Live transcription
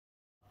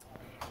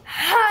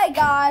Hey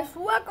guys,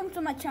 welcome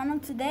to my channel.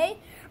 Today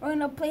we're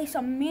gonna play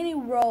some mini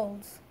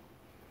worlds.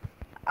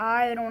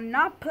 I do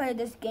not play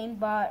this game,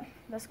 but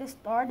let's get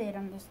started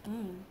on this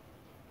game.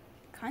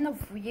 Kind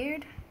of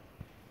weird.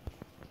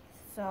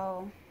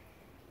 So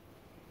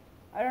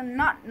I do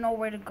not know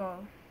where to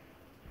go.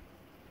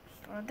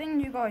 So I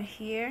think you go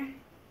here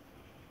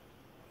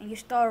and you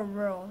start a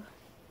world.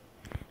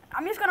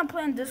 I'm just gonna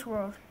play in this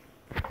world.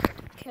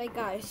 Okay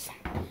guys.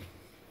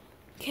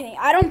 Okay,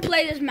 I don't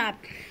play this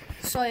map.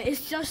 So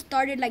it's just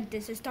started like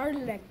this. It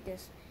started like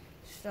this.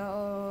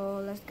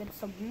 So let's get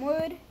some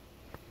wood.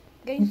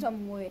 Getting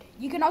some wood.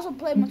 You can also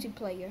play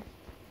multiplayer,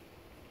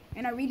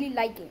 and I really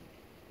like it.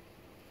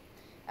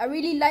 I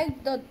really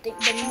like the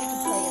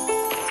multiplayer.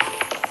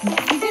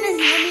 If you didn't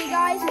hear me,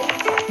 guys,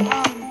 I'm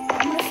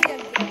gonna say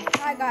it again.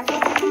 Hi guys,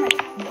 welcome to my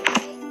channel.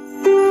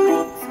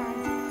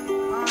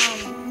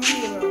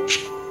 Hero.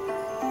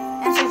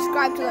 And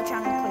subscribe to the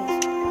channel, please.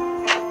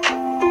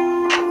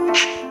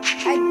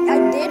 I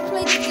did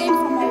play this game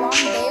from a long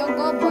day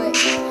ago, but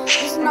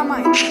this is not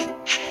mine.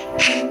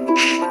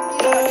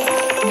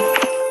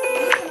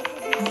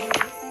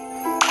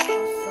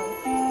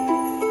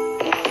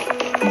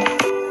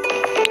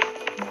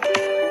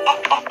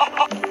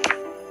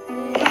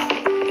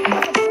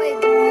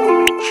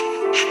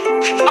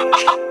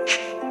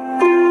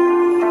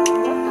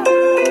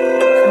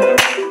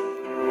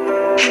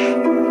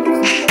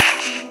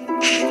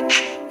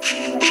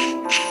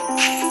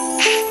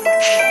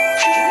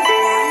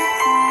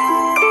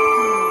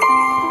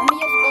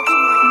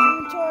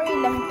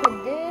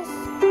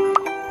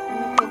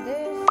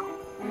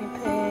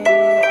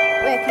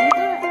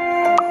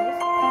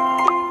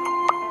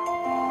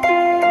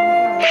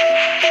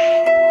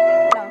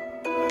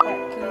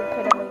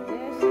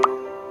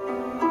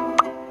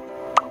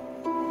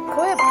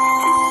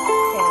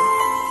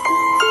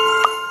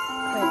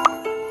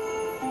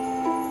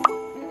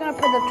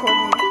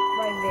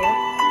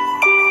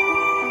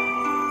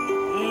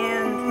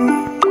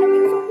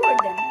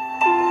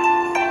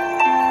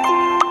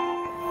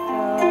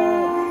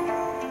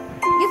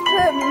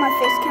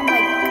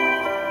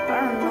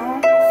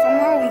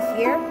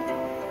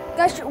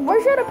 Guys, where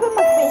should I put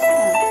my face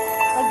cam?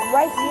 Like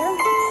right here?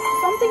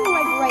 Something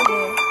like right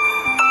there.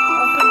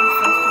 I'll put my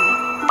face cam.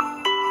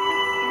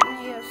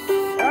 Yes,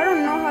 I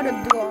don't know how to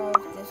do all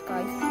of this,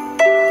 guys.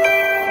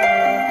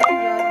 Don't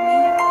judge me.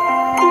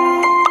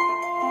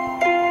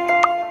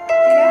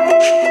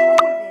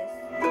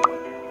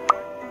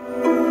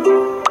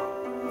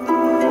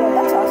 Oh,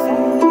 that's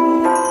awesome.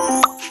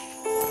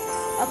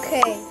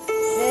 Okay,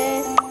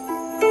 this.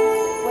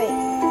 Wait.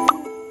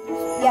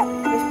 Yeah,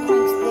 there's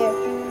planks there.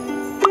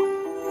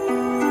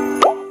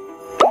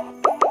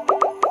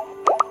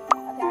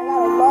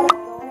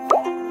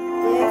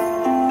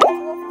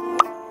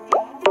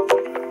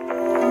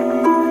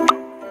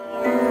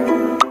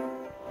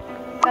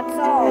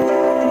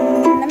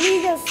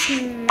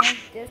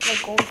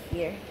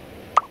 Here.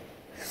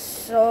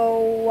 So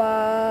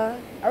I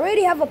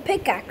already have a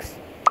pickaxe.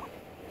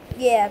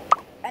 Yeah,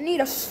 I need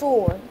a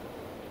sword.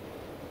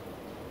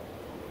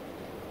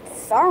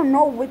 So I don't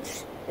know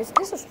which. Is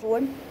this a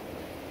sword?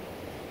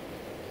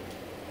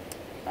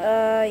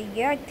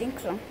 Yeah, I think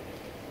so. I'm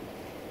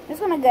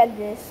just gonna get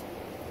this.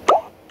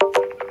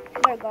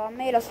 There we go. I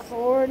made a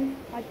sword.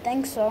 I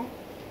think so.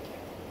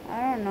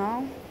 I don't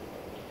know.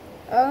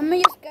 Let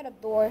me just get a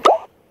door.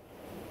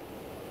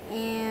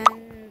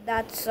 And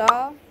that's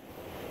all.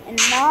 And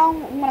now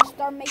I'm gonna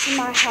start making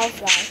my house,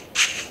 guys.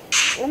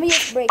 Let me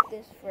just break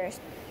this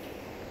first.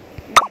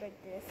 Let me break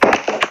this.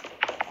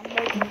 I'm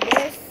breaking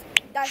this.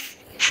 That's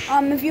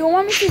if you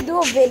want me to do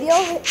a video,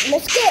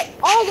 let's get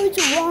all the way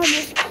to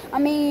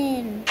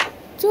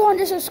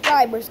 200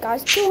 subscribers,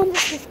 guys. 200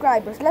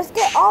 subscribers. Let's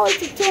get all the way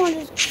to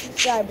 200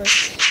 subscribers.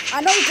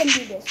 I know we can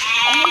do this. I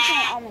know we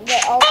can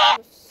get all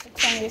the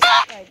 600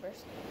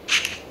 subscribers.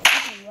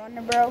 You can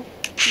run, bro.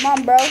 Come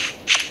on, bro.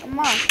 Come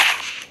on.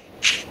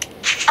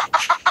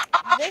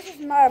 This is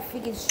not a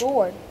freaking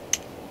sword.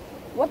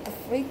 What the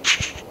freak?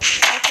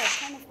 Okay,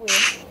 kind of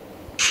weird.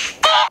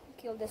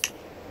 Kill this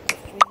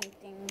freaking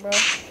thing, bro.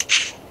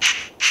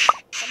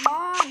 Come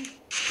on,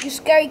 you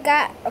scary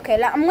cat.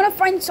 Okay, I'm gonna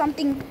find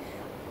something.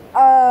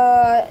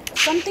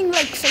 Something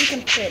like so you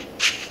can put.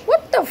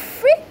 What the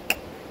freak?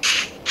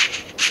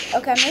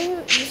 Okay, maybe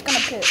I'm just gonna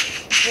put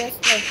this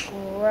like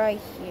right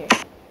here.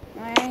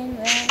 Right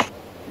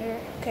there.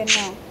 Okay,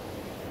 no.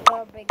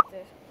 I'll break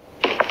this.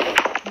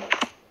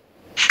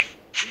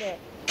 There.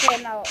 Okay,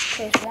 now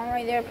place one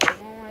right there, place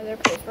one right there,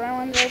 place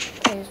one there,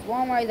 place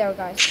one right there,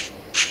 guys.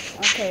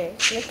 Okay,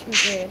 it's looking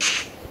good.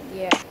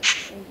 Yeah.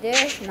 And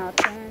this, now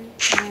 10.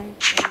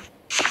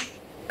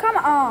 Come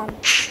on!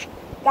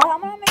 Guys, I'm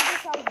gonna make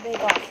this house big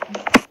also.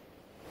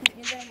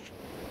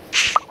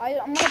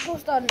 I'm gonna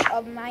post a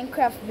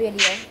Minecraft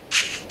video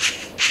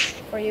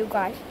for you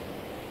guys.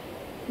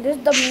 This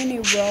is the mini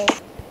world.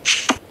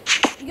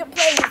 You can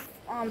play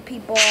with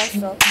people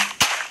also.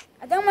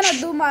 I think I'm gonna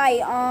do my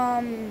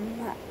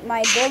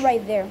my door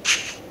right there.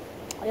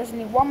 I just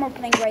need one more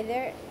plank right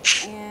there,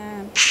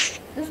 and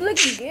this is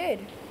looking good.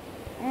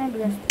 I'm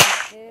gonna just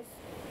do this.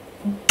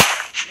 break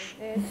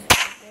this,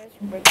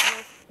 break this, break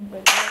this,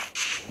 break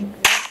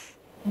this,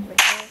 break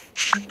this,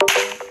 break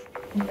this,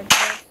 break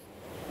this,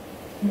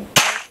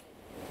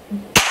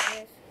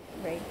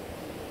 break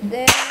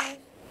this,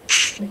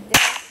 break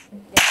this.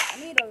 I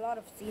need a lot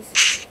of these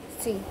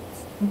seeds.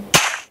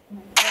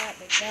 Like that,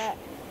 like that,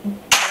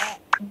 like that,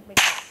 like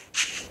that.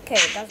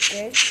 Okay, that's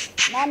good.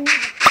 Now I need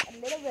a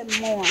little bit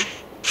more.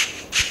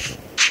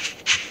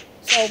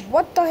 So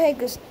what the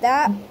heck is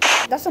that?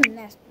 That's a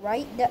nest,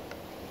 right?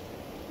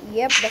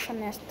 Yep, that's a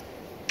nest.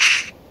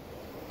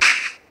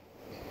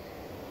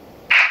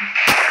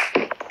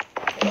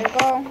 There we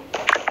go.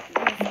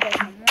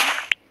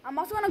 I'm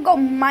also gonna go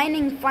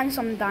mining, find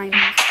some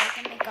diamonds so I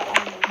can make an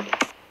armor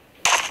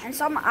and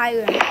some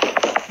iron.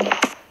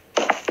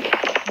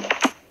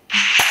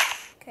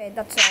 Okay,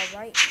 that's all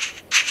right.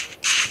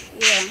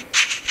 Yeah.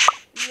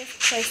 Just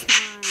place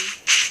my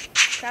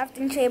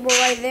crafting table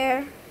right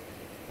there.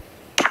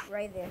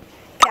 Right there.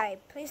 Okay,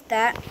 place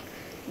that.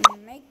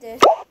 Make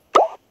this.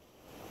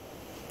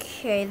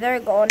 Okay, there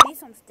we go. I need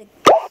some sticks.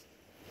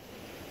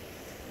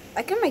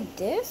 I can make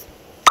this?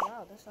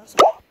 Wow, that's awesome.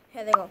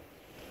 Here they go.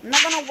 I'm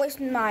not gonna waste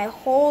my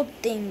whole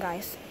thing,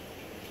 guys.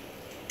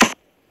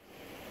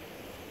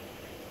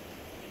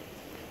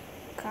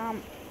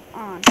 Come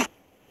on.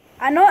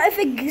 I know if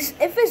it's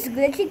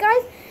glitchy,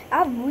 guys, I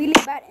have really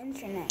bad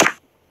internet.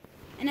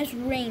 And it's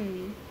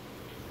raining.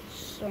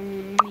 So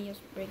let me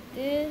just break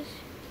this.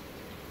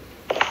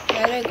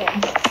 There we go.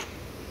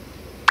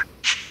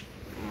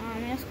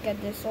 Let's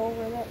get this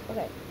over there.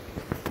 Okay.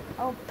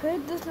 I'll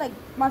put this like,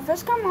 my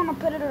first time I'm gonna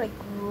put it like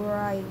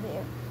right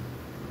there.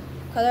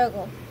 Okay, there we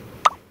go.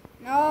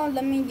 Now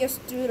let me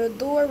just do the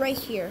door right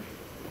here.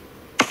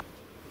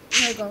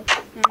 There we go.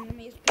 Now let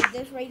me just put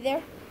this right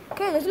there.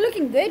 Okay, that's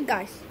looking good,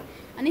 guys.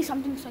 I need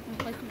something so I can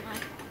place my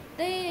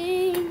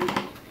thing.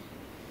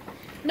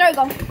 There we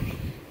go.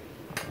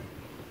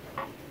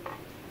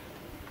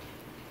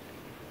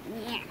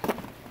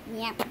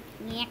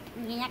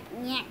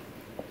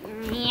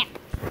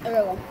 There we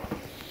go.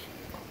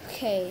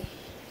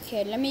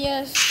 Okay, let me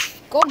just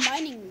go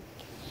mining.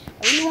 I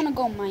really want to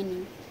go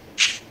mining.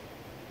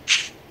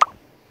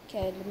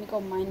 Okay, let me go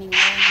mining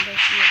around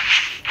this here.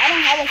 I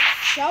don't have a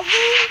shovel.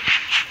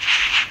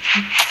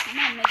 I'm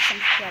gonna make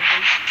some shovel.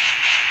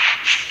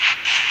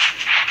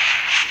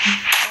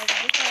 Like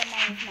this is my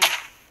hands.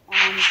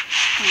 And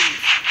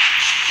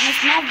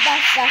it's not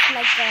that fast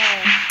like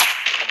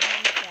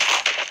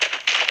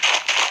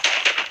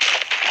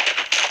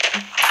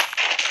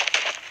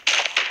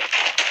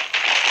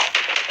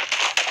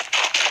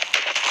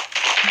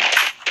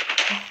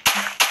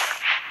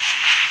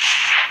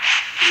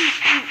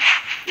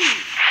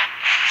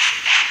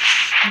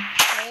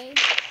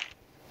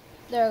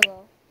there we go.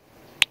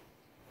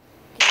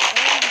 Okay,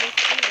 go on this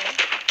here.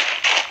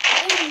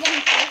 I think I'm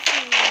getting close to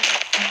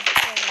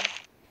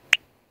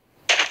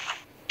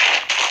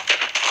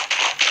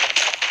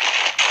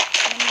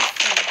let me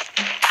see.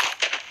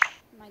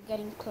 Am I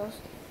getting close?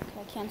 Okay,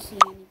 I can't see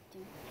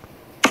anything.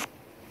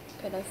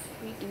 Put a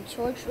freaking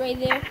torch right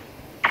there.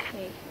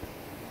 Okay.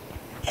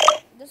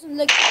 Doesn't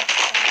look like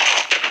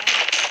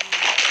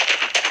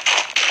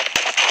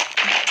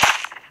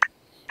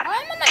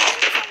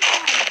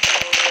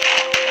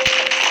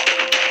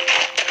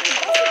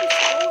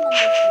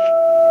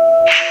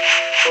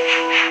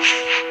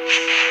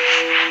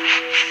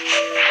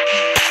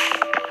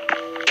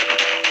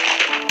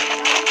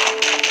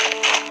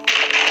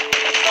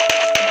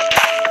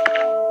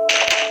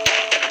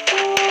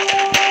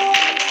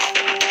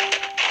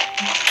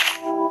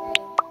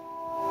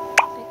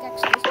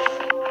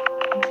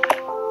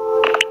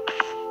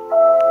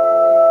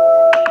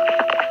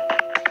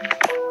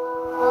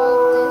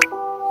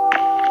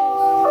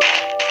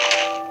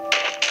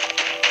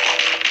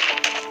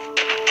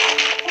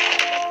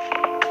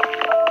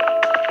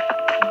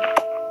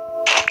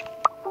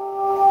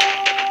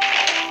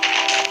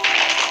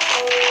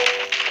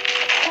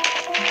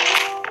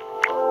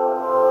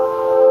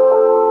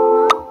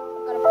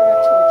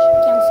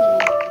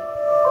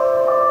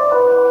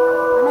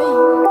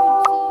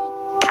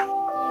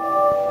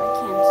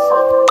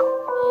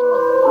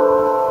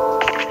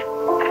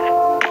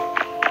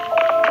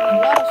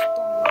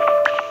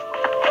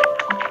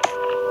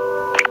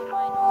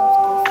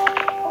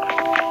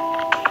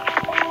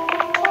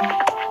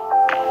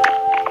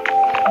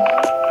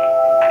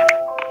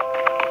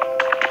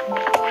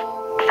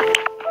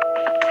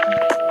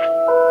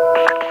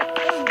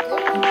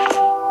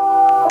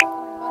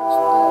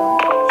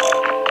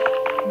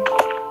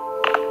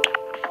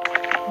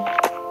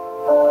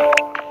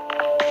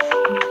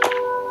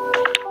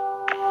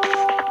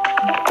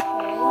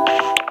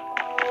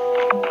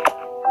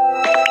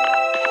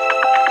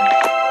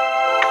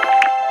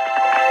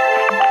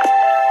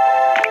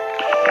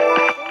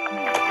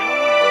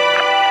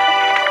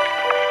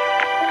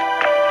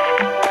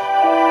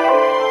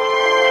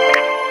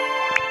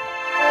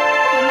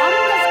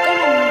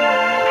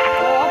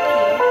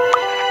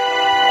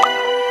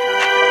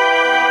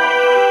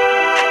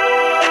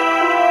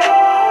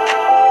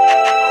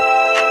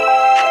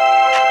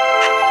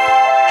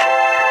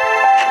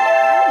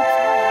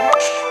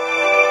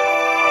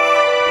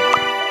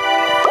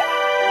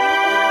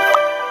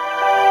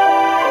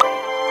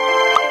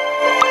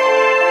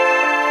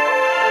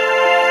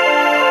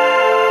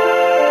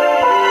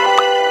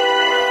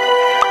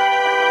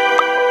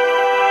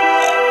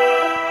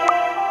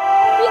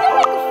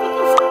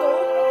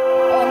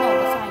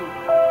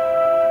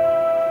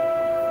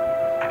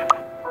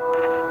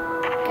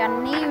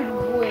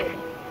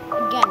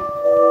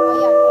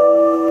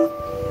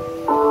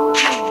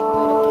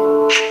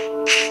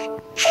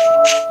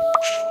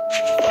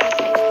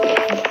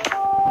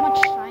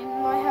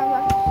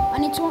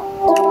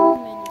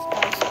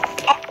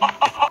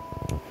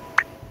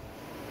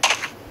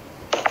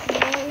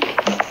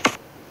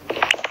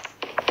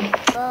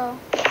bro.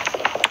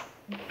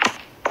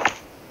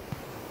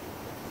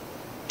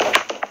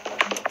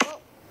 Oh,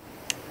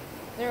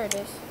 there it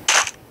is.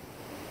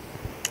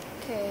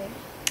 Okay.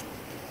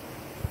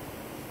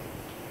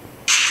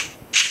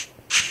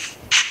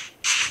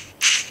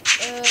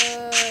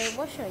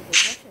 What should I do?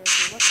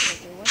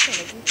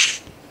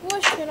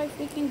 What should I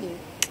freaking do?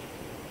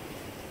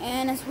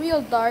 And it's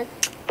real dark.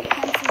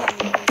 Can't see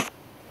anything.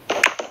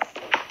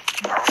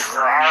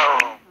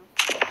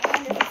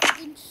 And there's a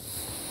freaking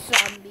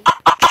zombie.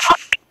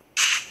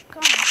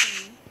 Come to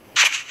me.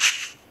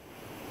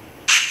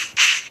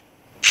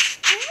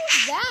 Who's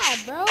that,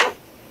 bro?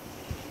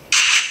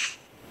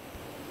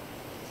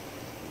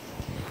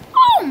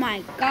 Oh my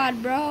god,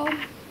 bro.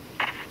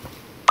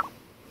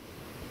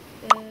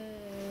 Yeah.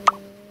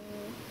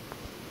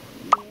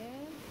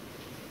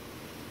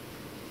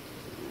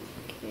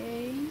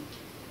 Okay.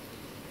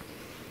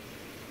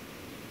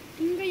 I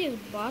think I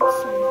just bought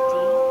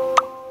something.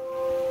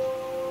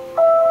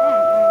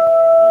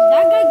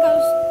 That guy got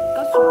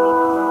sleep,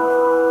 bro.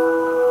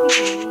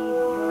 Please leave,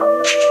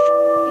 bro.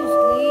 Please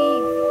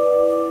leave.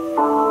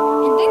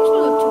 And thanks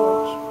for the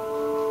torch.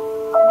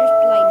 There's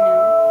light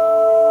now.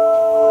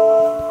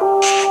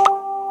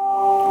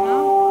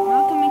 Now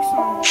I can make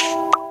some.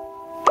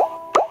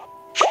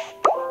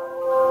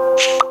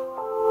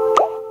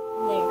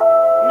 There.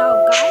 Now,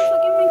 guys, I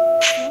can make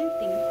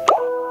something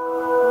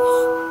of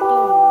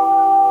stone.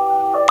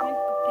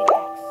 Make a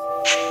pickaxe.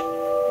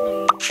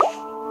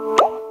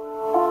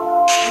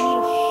 I need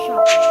a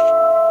shovel.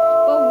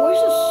 But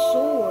where's a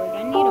sword?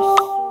 I need a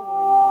sword.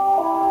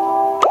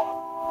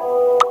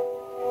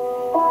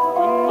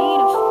 I need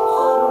a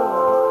sword.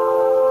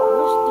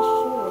 Where's the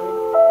sword?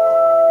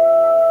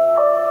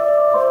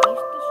 Is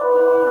this the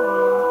sword?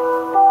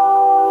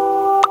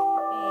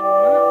 Okay,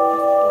 not a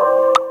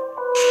sword.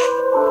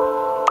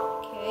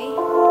 Okay.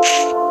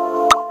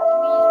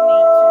 Let me just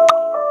make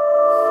something.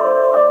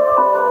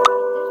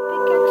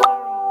 This pickaxe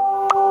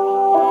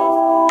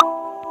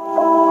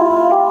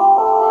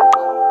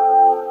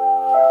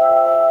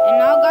and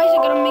now, guys, I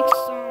gotta make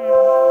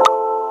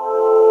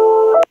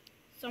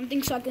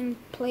something so I can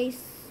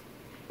place.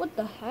 What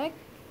the heck?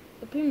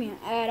 The premium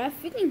ad. I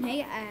freaking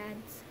hate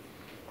ads.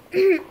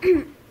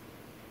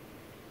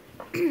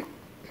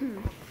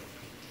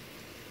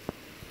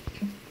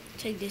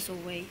 Take this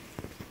away.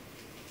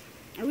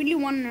 I really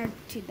want her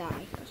to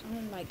die because I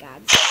don't like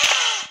ads.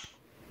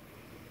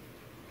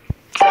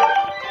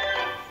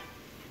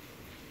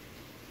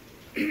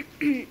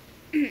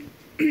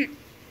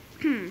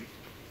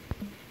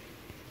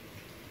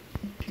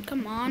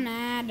 Come on,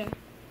 ad.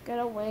 Get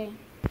away.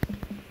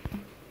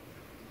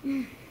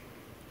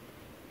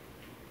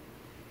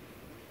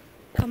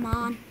 Come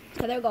on.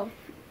 Okay, there we go.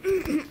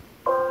 Okay.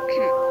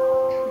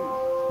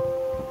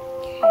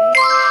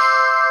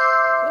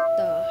 What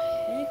the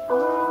heck, bro?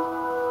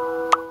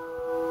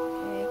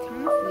 Okay,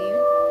 kind of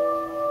weird.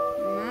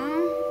 Now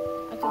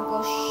I can go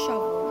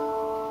shovel.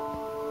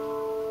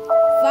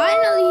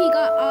 Finally, he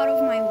got out of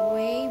my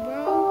way,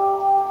 bro.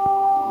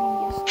 Let me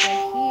just go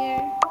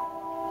here.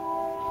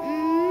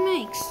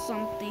 Make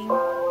something.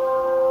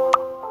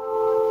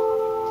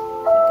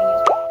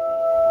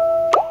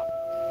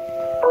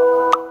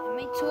 I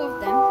made 2 of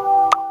them.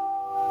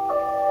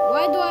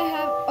 Why do I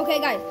have... Okay,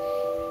 guys.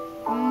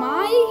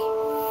 My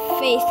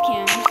face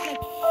cam is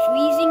like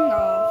freezing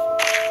off.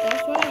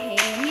 That's what I hate.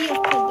 Let me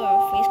just put the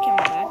face cam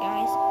back,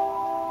 guys.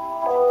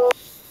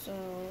 So,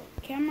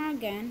 camera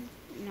again.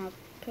 Now,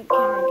 put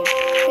camera again.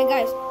 Okay,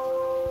 guys.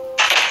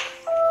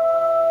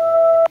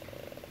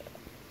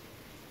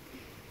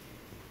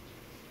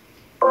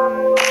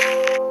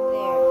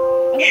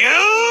 There. Okay.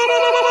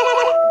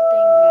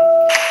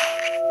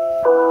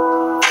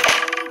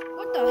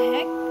 What the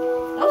heck?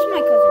 That was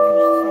my cousin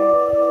who's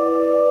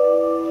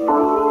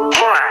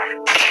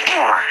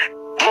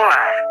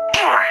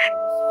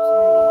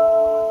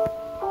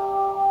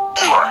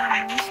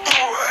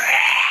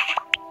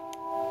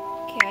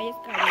okay,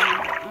 I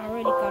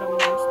already got a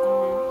monster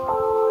now.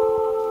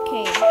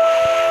 Okay.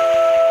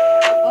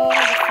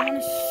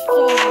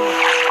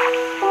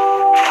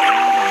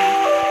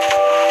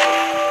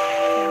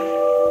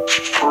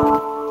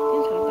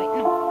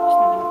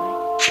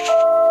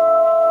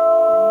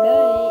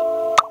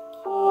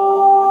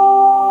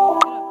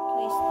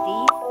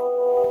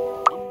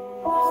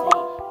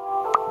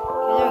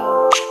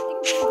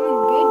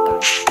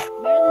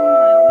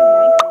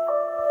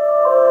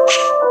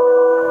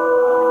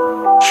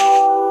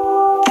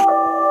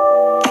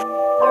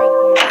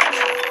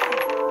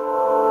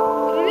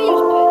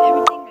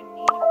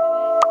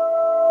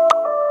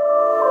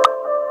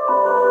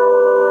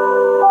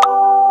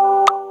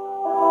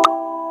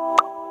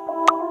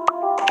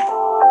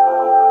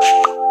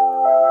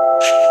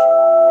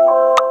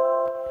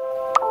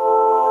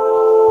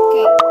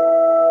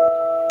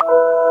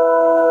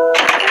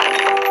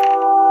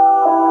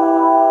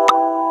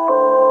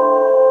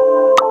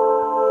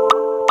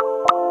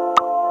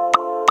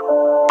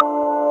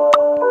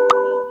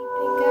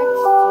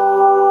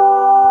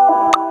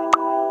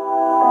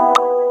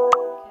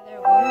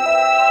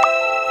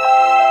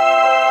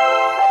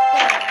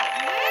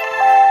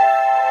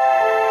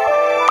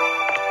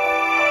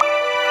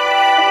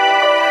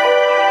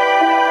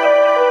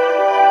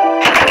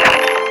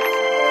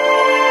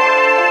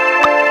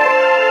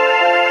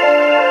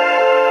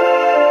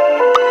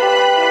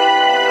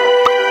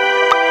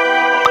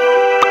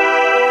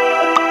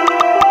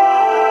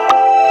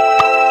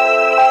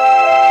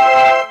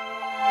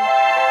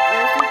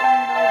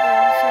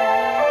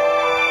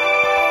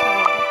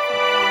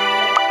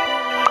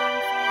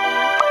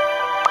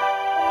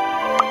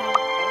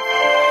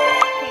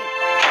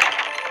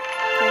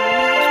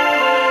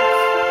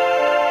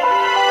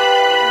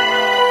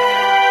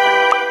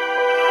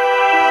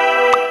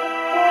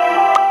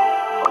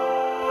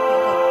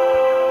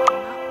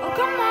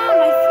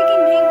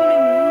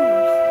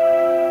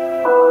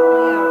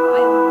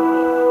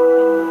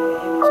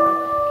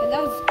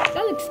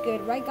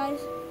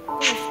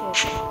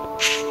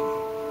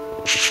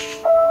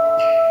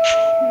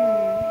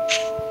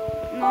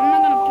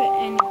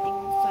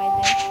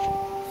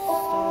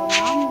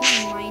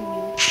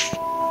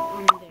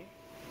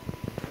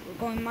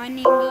 going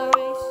mining, guys.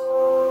 Hope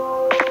I get some iron. I never got iron in this game. Please give me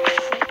some.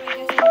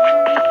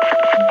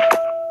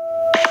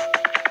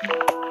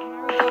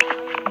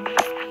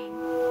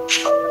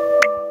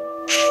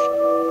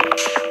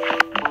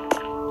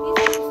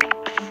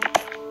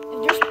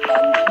 If there's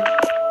thunder here,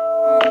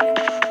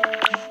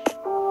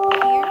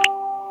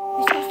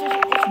 it's because it's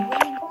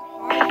raining hard.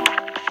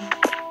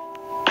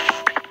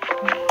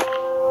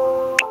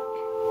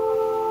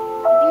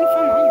 I think we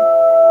found iron.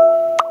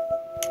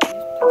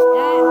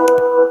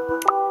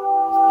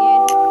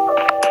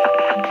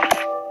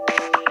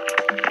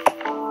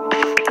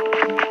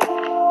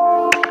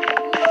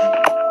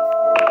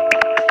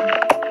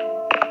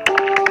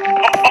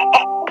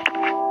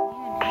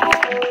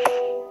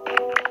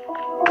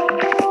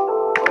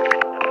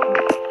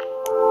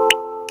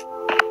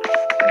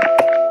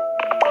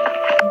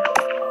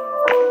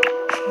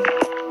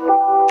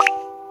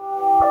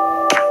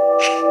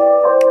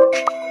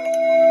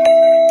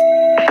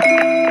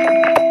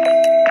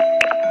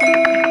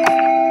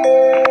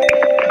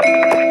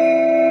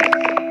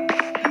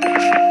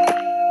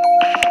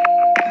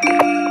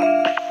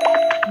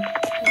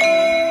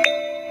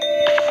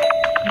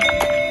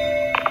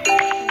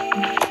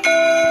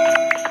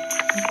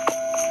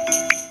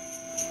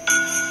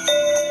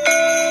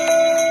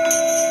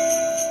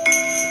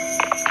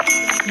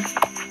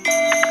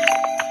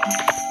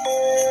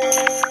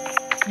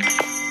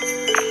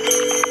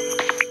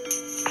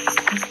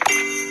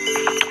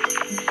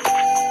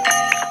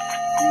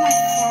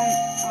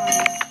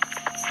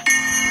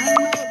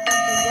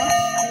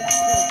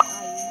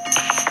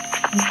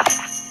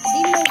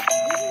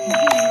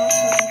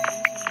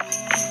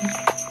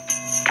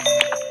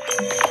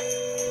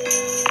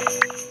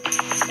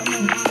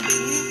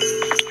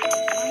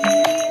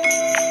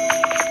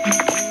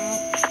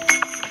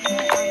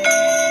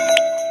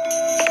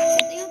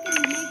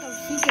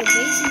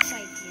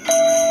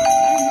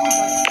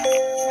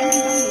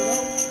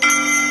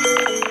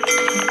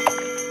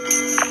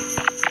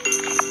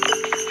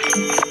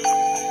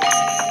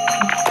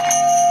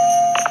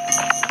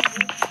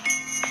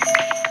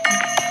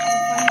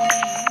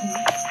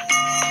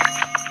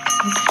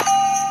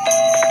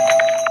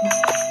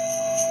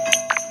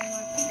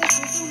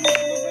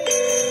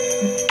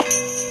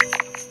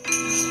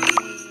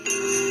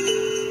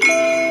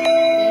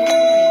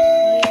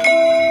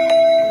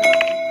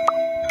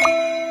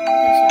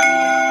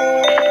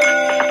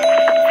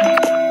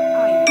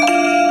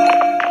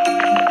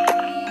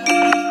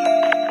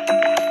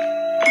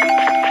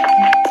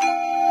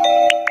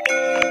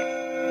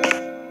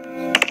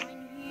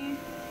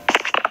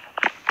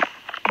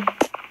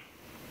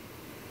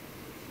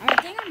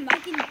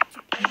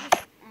 Just place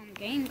that.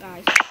 Game,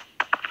 guys.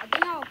 I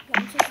think I'll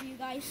post it to you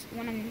guys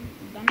when I'm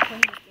done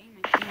playing this game.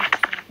 I think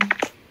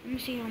so. Let me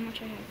see how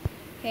much I have.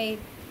 Okay,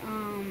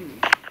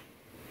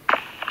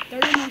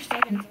 30 more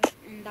seconds,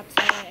 and that's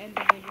the end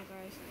of the video,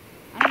 guys.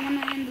 I don't want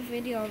to end the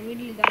video. I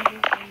really like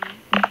this game.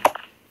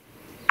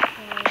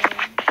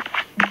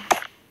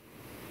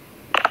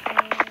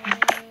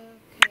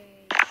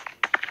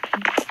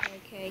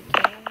 Okay.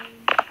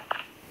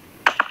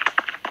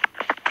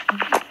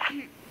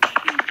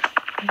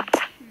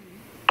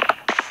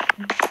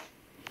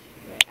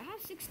 I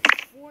have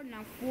 64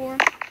 now. 4. Okay,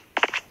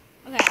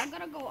 I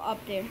gotta go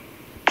up there.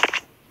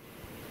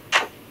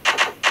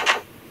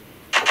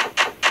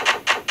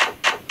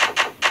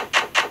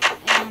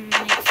 And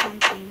make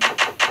something.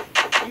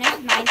 And it's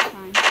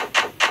nighttime.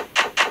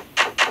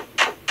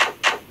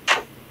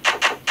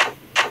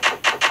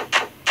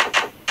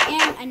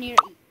 And I need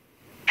to eat.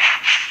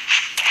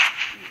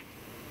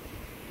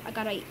 I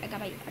gotta eat.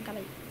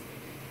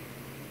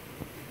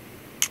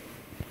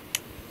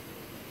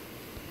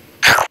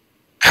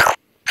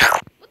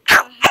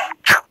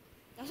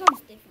 That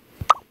sounds different.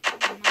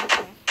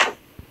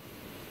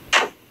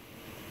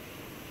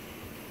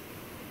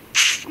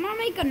 I'm gonna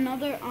make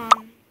another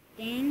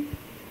thing.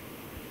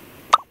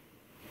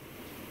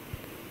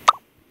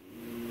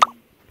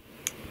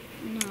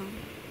 No.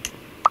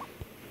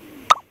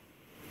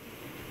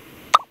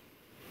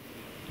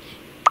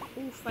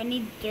 Oof, I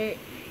need dirt.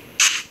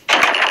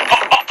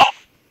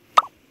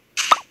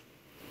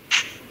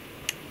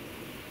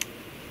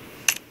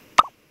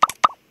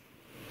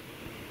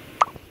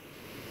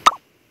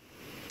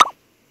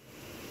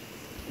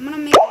 I'm gonna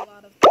make a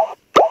lot of things.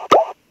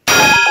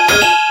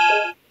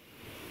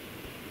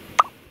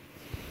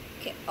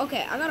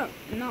 Okay, I gotta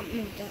not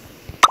move that.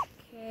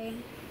 Okay.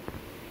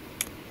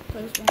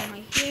 Place one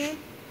right here.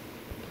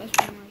 Place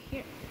one right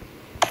here.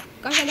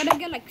 Guys, I gotta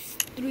get like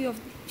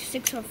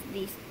 6 of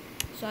these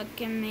so I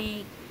can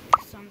make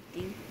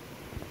something.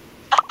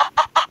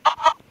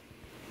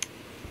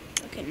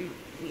 Okay, no,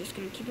 I'm just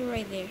gonna keep it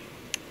right there.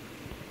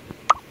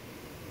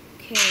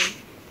 Okay.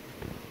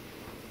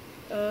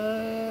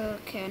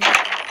 Okay,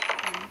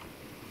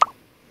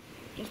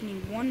 just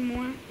need one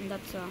more, and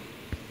that's all.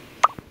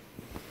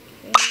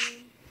 Okay.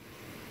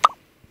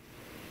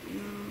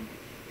 No,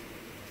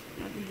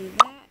 I have to do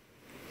that.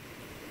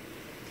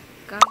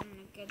 Guys, I'm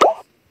gonna get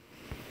this.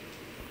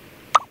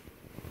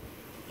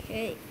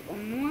 Okay,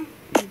 one more,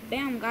 and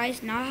bam,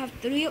 guys. Now I have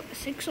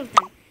 6 of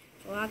them.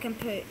 So Well, I can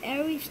put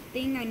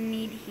everything I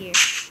need here.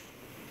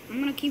 I'm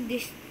gonna keep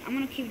this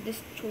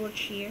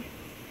torch here.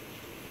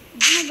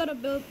 Then I gotta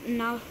build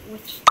now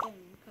with stone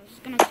because it's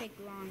gonna take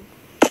long.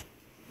 I'm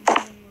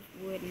building with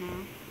wood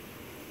now.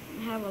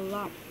 I have a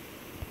lot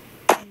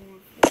more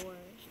for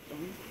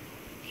stone.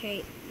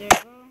 Okay, there we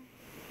go.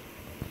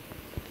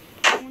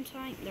 One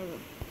time, there we go.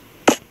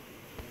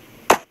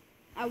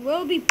 I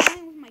will be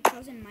playing with my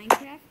cousin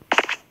Minecraft.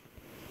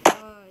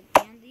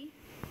 Dandy.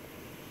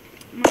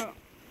 No,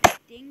 I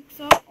think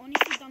so. Only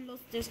if he downloads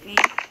this game,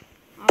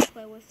 I'll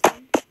play with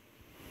him.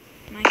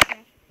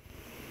 Minecraft.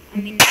 I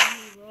mean,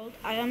 wrold.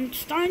 I am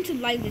starting to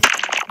like this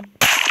game.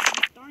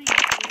 I'm starting to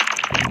like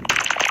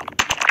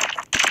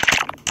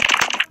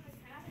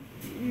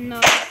it.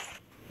 No.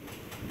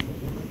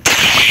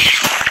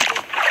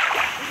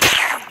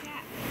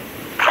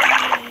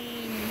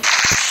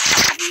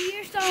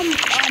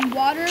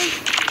 Water,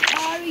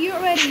 you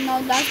already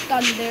know that's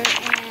thunder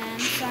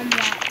and some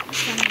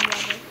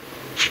water.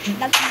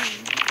 That's me.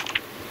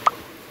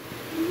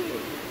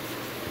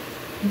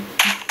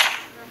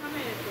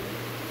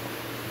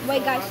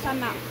 Wait guys,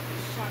 time out.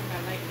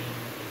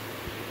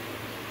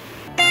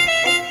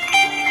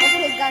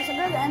 Okay guys, I'm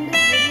gonna end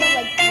this video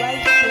like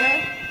right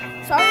here.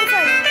 Sorry if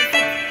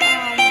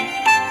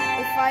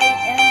I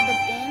end the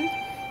thing.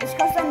 It's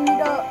because I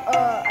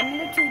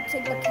needed to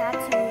take the cat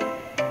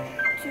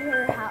to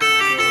her house.